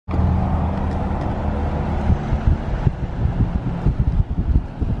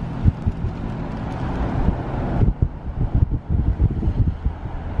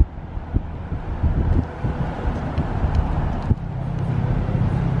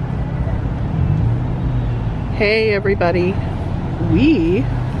Hey everybody, we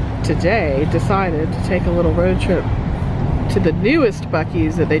today decided to take a little road trip to the newest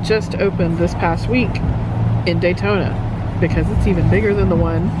Buc-ee's that they just opened this past week in Daytona, because it's even bigger than the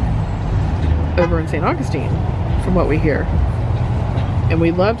one over in St. Augustine from what we hear. And we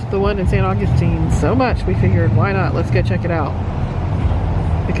loved the one in St. Augustine so much we figured, why not, let's go check it out,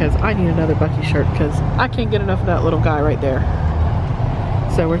 because I need another Buc-ee's shirt because I can't get enough of that little guy right there.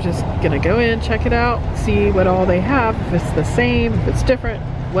 So we're just gonna go in, check it out, see what all they have, if it's the same, if it's different,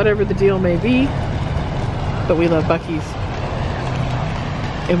 whatever the deal may be. But we love Buc-ee's,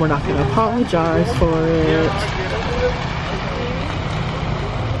 and we're not gonna apologize for it.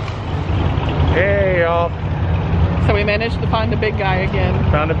 Hey y'all. So we managed to find a big guy again.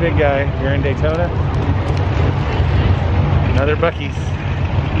 Found a big guy here in Daytona. Another Buc-ee's.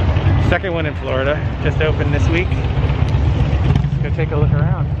 Second one in Florida, just opened this week. Go take a look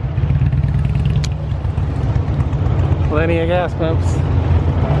around. Plenty of gas pumps.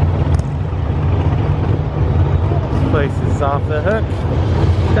 This place is off the hook.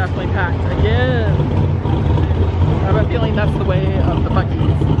 Definitely packed again. I have a feeling that's the way of the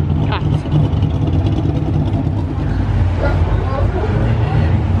Buc-ee's. Packed.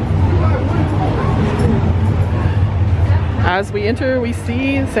 As we enter, we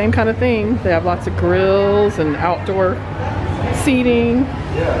see the same kind of thing. They have lots of grills and outdoor seating,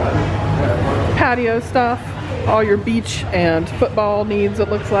 patio stuff, all your beach and football needs, it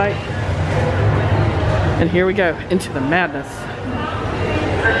looks like. And here we go into the madness.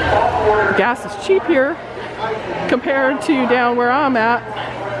 Gas is cheap here compared to down where I'm at.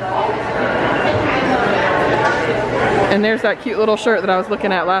 And there's that cute little shirt that I was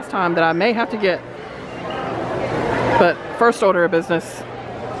looking at last time that I may have to get. But first order of business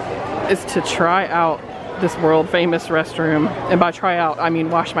is to try out this world famous restroom, and by try out I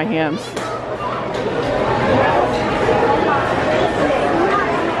mean wash my hands.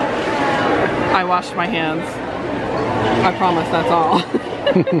 I washed my hands, I promise, that's all.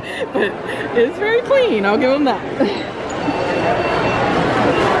 But it's very clean, I'll give them that.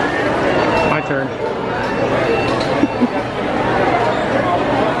 My turn.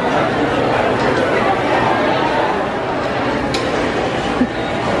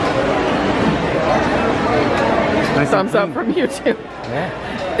 Thumbs up from you too.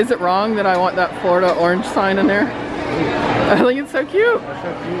 Yeah. Is it wrong that I want that Florida orange sign in there? I think it's so cute. That's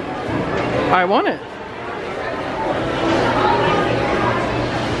so cute. I want it.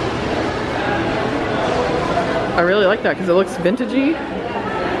 I really like that because it looks vintagey.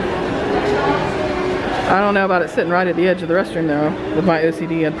 I don't know about it sitting right at the edge of the restroom though. With my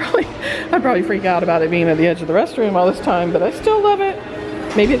OCD, I'd probably freak out about it being at the edge of the restroom all this time, but I still love it.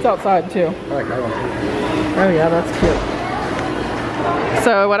 Maybe it's outside too. I like that one. Oh yeah, that's cute.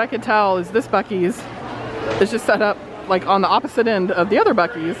 So what I could tell is this Buc-ee's is just set up like on the opposite end of the other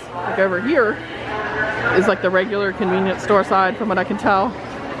Buc-ee's. Like over here is like the regular convenience store side from what I can tell.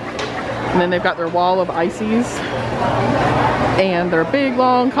 And then they've got their wall of ices and their big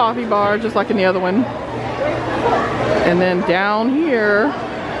long coffee bar just like in the other one. And then down here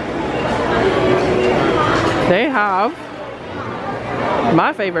they have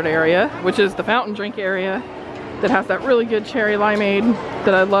my favorite area, which is the fountain drink area that has that really good cherry limeade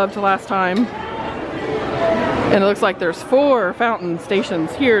that I loved last time. And it looks like there's 4 fountain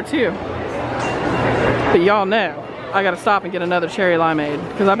stations here too. But y'all know I gotta stop and get another cherry limeade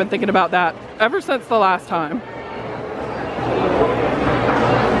because I've been thinking about that ever since the last time.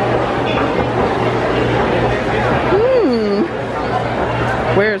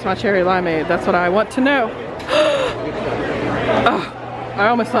 Where's my cherry limeade? That's what I want to know. Oh, I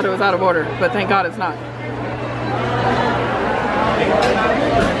almost thought it was out of order, but thank God it's not.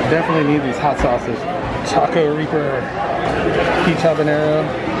 Definitely need these hot sauces. Choco Reaper, Peach Habanero,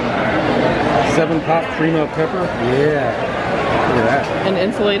 7-Pop Primo Pepper. Yeah, look at that. And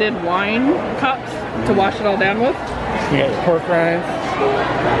insulated wine cups to wash it all down with. You got your pork rinds.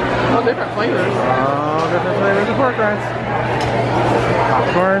 All different flavors. All different flavors of pork rinds.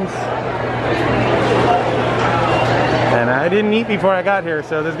 Popcorns. And I didn't eat before I got here,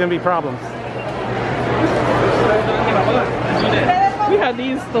 so there's gonna be problems. We had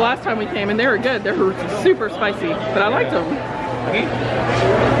these the last time we came and they were good. They were super spicy, but I liked them.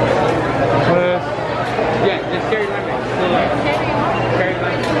 Yeah, it's cherry lemonade.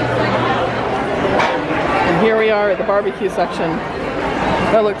 And here we are at the barbecue section.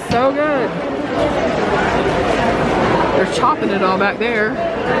 That looks so good. They're chopping it all back there.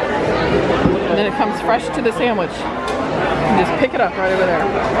 And then it comes fresh to the sandwich. You just pick it up right over there.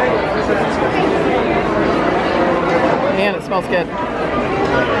 Man, it smells good.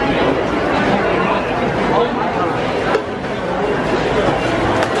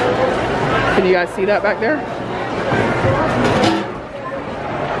 Can you guys see that back there?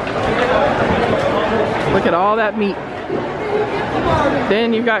 Look at all that meat.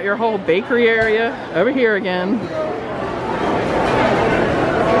 Then you've got your whole bakery area over here again.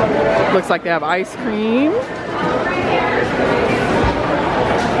 Looks like they have ice cream.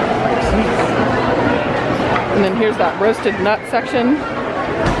 And then here's that roasted nut section.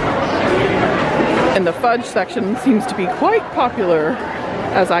 And the fudge section seems to be quite popular,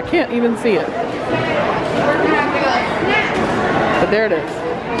 as I can't even see it. But there it is.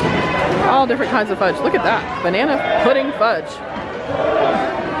 All different kinds of fudge. Look at that. Banana pudding fudge.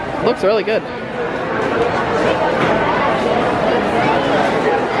 Looks really good.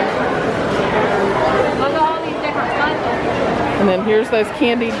 And then here's those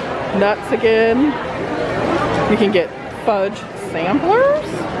candied nuts again. You can get fudge samplers.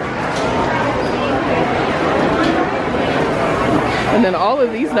 And then all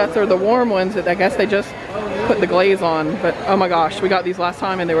of these nuts are the warm ones that I guess they just put the glaze on. But oh my gosh, we got these last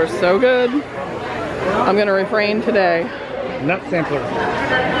time and they were so good. I'm gonna refrain today. Nut sampler.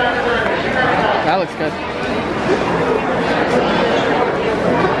 That looks good.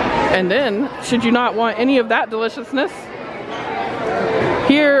 And then, should you not want any of that deliciousness,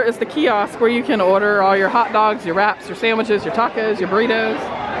 here is the kiosk where you can order all your hot dogs, your wraps, your sandwiches, your tacos, your burritos.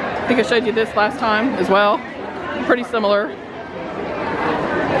 I think I showed you this last time as well. Pretty similar.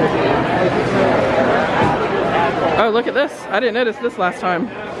 Oh, look at this. I didn't notice this last time.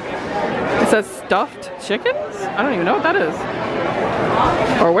 It says stuffed chickens? I don't even know what that is.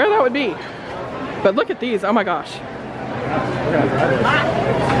 Or where that would be. But look at these. Oh my gosh.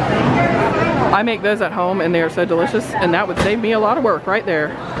 I make those at home and they are so delicious, and that would save me a lot of work right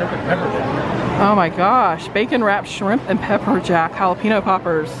there. Oh my gosh. Bacon wrapped shrimp and pepper jack jalapeno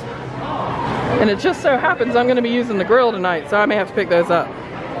poppers. And it just so happens I'm going to be using the grill tonight, so I may have to pick those up.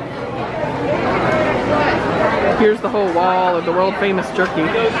 Here's the whole wall of the world famous jerky,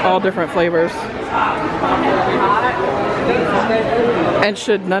 all different flavors. And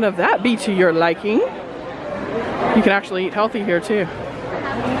should none of that be to your liking, you can actually eat healthy here too.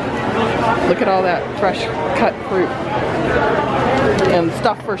 Look at all that fresh cut fruit and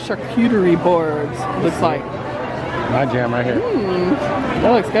stuff for charcuterie boards, looks like. My jam right here.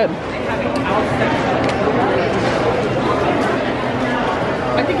 That looks good.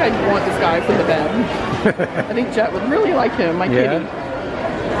 I think I'd want this guy for the bed. I think Jet would really like him, my kitty.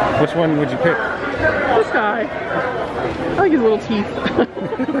 Which one would you pick? This guy. I like his little teeth.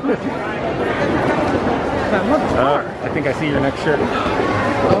 I think I see your next shirt.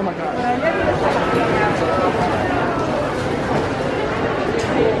 Oh my gosh.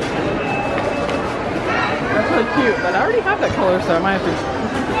 That's really cute, but I already have that color, so I might have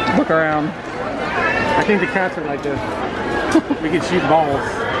to look around. I think the cats are like this. We could shoot balls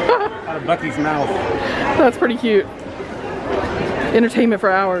out of Buc-ee's mouth. That's pretty cute. Entertainment for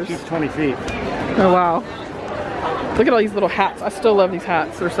hours. She's 20 feet. Oh wow. Look at all these little hats. I still love these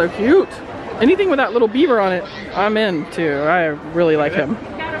hats. They're so cute. Anything with that little beaver on it, I'm in too. I really like him.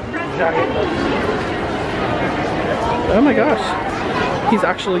 Oh my gosh. He's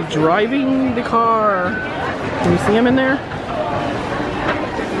actually driving the car. Can you see him in there?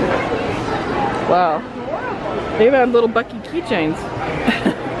 Wow. They've had little Buc-ee keychains.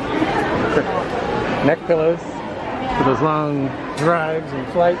 Neck pillows for those long drives and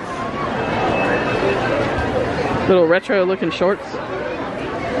flights. Little retro looking shorts.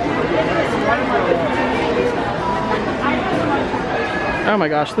 Oh my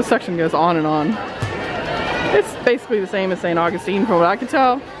gosh, this section goes on and on. It's basically the same as St. Augustine from what I can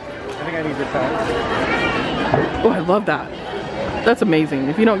tell. I think I need this hat. Oh, I love that. That's amazing.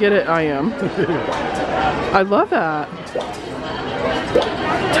 If you don't get it, I am. I love that.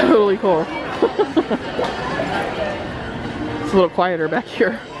 Totally cool. It's a little quieter back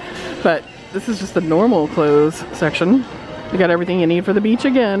here, but this is just the normal clothes section. You got everything you need for the beach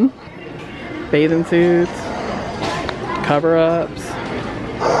again. Bathing suits, cover-ups,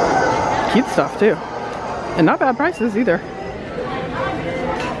 cute stuff too. And not bad prices either.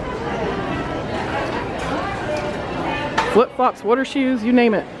 Flip-flops, water shoes, you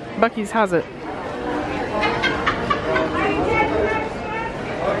name it. Buc-ee's has it.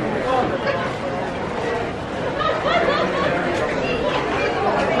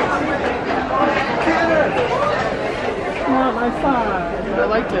 Not my size. I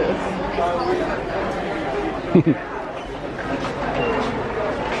like this.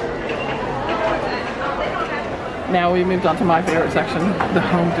 Now we moved on to my favorite section, the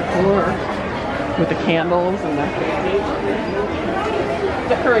home decor, with the candles and the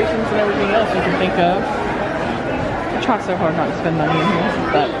decorations and everything else you can think of. I try so hard not to spend money in here,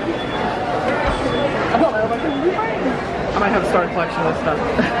 but I don't know if I can do mine. I might have to start a collection of this stuff.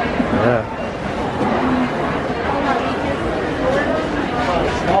 Yeah.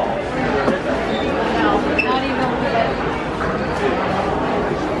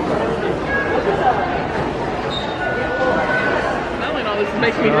 Smelling all this is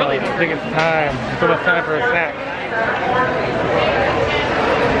making me really hungry. I think it's time. It's almost time for a snack.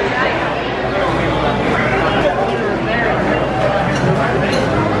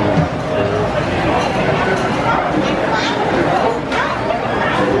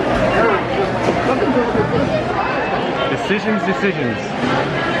 Decisions. I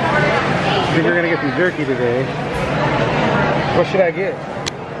think we're gonna get some jerky today. What should I get?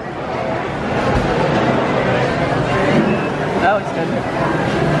 That looks good.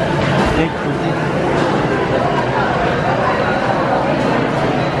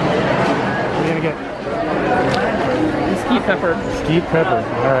 What are you gonna get? Mesquite pepper. Mesquite pepper.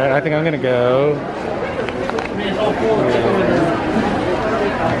 Alright, I think I'm gonna go.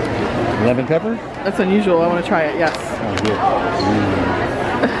 Lemon pepper? That's unusual. I want to try it, yes. Oh, good.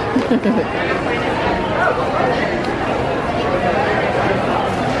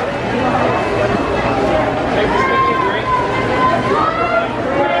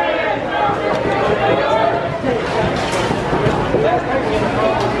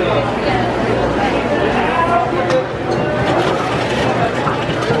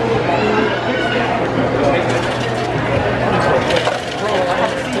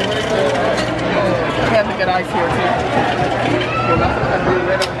 We have the good ice here too.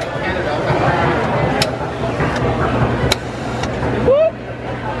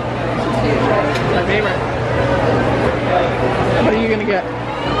 My favorite. What are you gonna get? I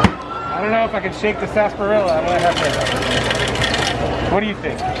don't know if I can shake the sarsaparilla. I'm gonna have to. What do you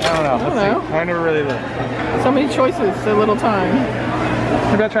think? I don't know. I don't know. See. I never really looked. So many choices, so little time.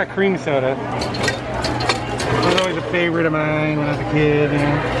 Maybe I'll try cream soda. It was always a favorite of mine when I was a kid, you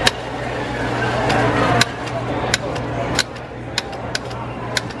know.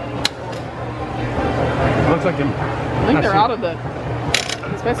 Looks like them. I think they're out of the.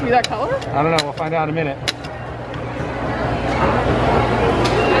 It's supposed to be that color? I don't know. We'll find out in a minute.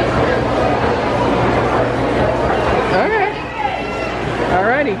 Okay.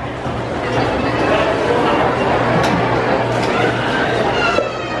 Alrighty.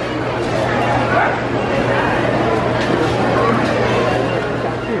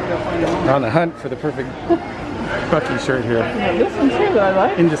 We're on the hunt for the perfect Buc-ee shirt here. Yeah, this one's here that I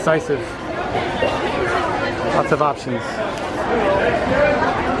like. Indecisive. Lots of options.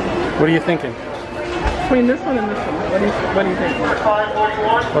 What are you thinking? Between this one and this one, what do you think?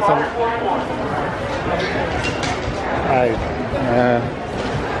 What's on?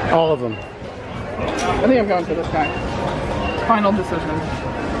 All of them. I think I'm going for this guy. Final decision.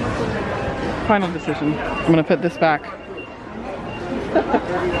 Final decision. I'm gonna put this back.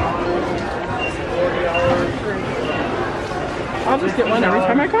 I'll just get one every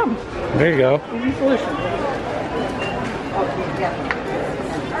time I come. There you go. Easy solution.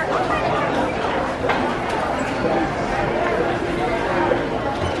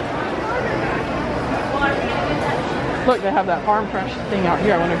 Look, they have that farm fresh thing out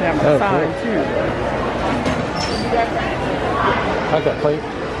here. I wonder if they have a sign cool. too. How's that plate?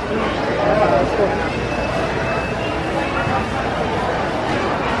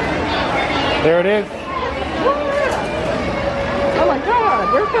 There it is. Oh my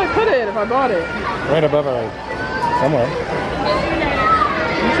God, where could I put it if I bought it? Right above our somewhere.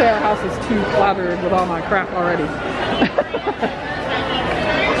 You say our house is too cluttered with all my crap already.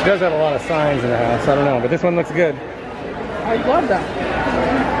 She does have a lot of signs in the house. I don't know, but this one looks good. I love that.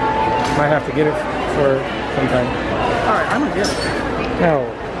 Might have to get it for some time. All right, I'm gonna get it. No.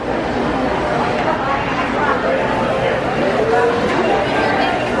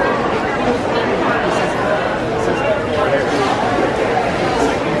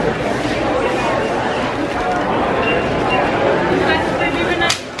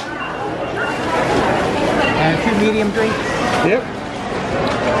 And 2 medium drinks. Yep.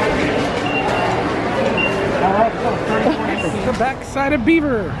 All right, so The backside of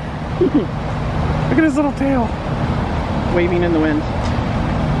beaver. Look at his little tail. Waving in the wind.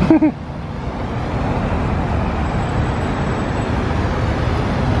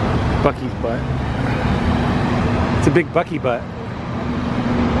 Buc-ee's butt. It's a big Buc-ee butt.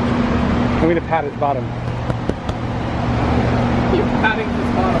 I'm gonna pat his bottom. You're patting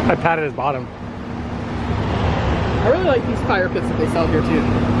his bottom. I patted his bottom. I really like these fire pits that they sell here too.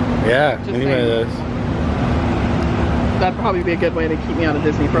 Yeah, Just any one of those. That'd probably be a good way to keep me out of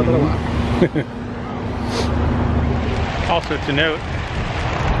Disney for a little while. Also to note,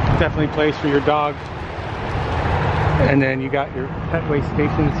 definitely a place for your dog. And then you got your pet waste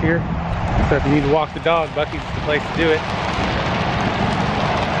stations here. So if you need to walk the dog, Buc-ee's is the place to do it.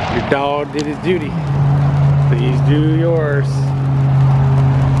 Your dog did his duty. Please do yours.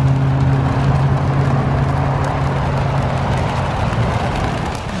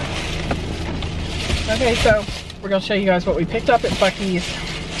 Okay, so we're gonna show you guys what we picked up at Buc-ee's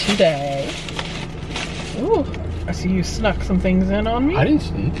today. Ooh, I see you snuck some things in on me. I didn't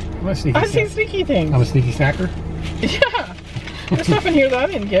sneak. I'm a sneaky I see sneaky things. I'm a sneaky snacker. Yeah, there's stuff in here that I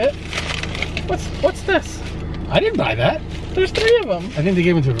didn't get. What's this? I didn't buy that. There's 3 of them. I think they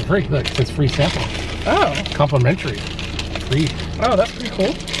gave them to me for free. Look, it says free sample. Oh. Complimentary. Free. Oh, that's pretty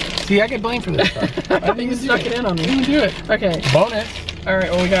cool. See, I get blamed for this stuff. I You snuck it in on me. I didn't do it. Okay. Bonus. All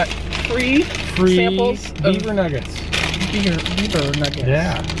right. Well, we got free samples of beaver nuggets. Beaver nuggets.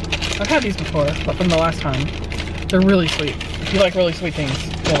 Yeah. I've had these before, but from the last time. They're really sweet. If you like really sweet things,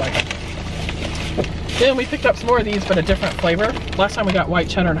 you'll like them. Then we picked up some more of these, but a different flavor. Last time we got white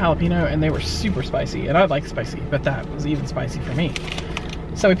cheddar and jalapeno, and they were super spicy. And I like spicy, but that was even spicy for me.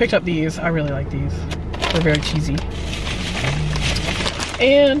 So we picked up these. I really like these. They're very cheesy.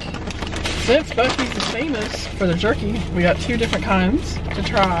 And since Buc-ee's is famous for their jerky, we got 2 different kinds to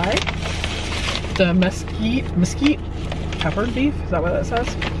try. The mesquite peppered beef, is that what that says?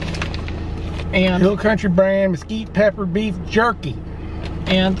 And Hill Country brand mesquite pepper beef jerky.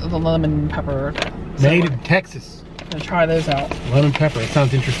 And the lemon pepper. Made in Texas. I'm gonna try those out. Lemon pepper, it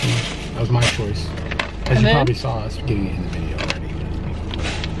sounds interesting. That was my choice. As you then, probably saw us getting it in the video already.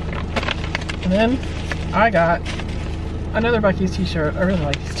 And then I got another Buc-ee's t-shirt. I really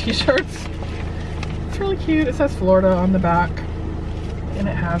like these t-shirts. It's really cute. It says Florida on the back. And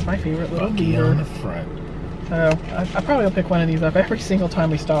it has my favorite little Buc-ee beaver on the front. So I probably will pick one of these up every single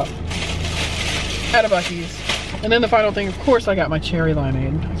time we stop at a Buc-ee's. And then the final thing, of course, I got my cherry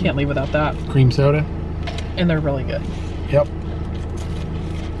limeade. I can't leave without that. Cream soda. And they're really good. Yep.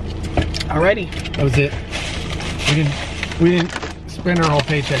 Alrighty. That was it. We didn't spend our whole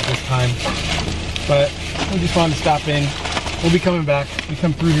paycheck this time, but we just wanted to stop in. We'll be coming back. We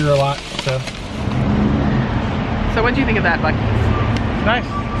come through here a lot, so. So what do you think of that Buc-ee's? It's nice.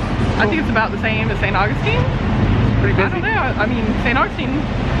 I think it's about the same as St. Augustine. It's pretty busy. I don't know. I mean, St. Augustine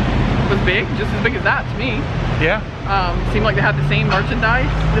was big, just as big as that to me. Yeah. Seemed like they had the same merchandise.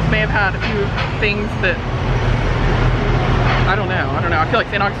 This may have had a few things that, I don't know. I feel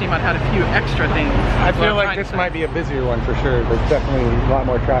like St. Augustine might have had a few extra things. I feel like this might be a busier one for sure. There's definitely a lot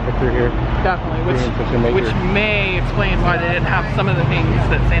more traffic through here. Definitely, which may explain why they didn't have some of the things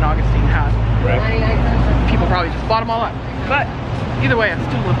that St. Augustine had. Right. People probably just bought them all up. But either way, I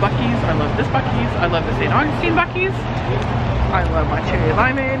still love Buc-ee's. I love this Buc-ee's. I love the St. Augustine Buc-ee's. I love my cherry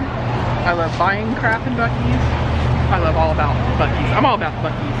limeade. I love buying crap in Buc-ee's. I love all about Buc-ee's. I'm all about the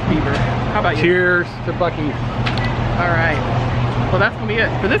Buc-ee's beaver. How about you? Cheers to Buc-ee's. All right. Well, that's gonna be it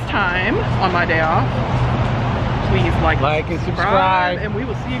for this time on my day off. Please like and subscribe. And we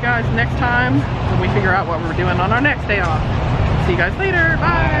will see you guys next time when we figure out what we're doing on our next day off. See you guys later.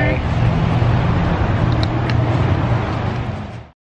 Bye.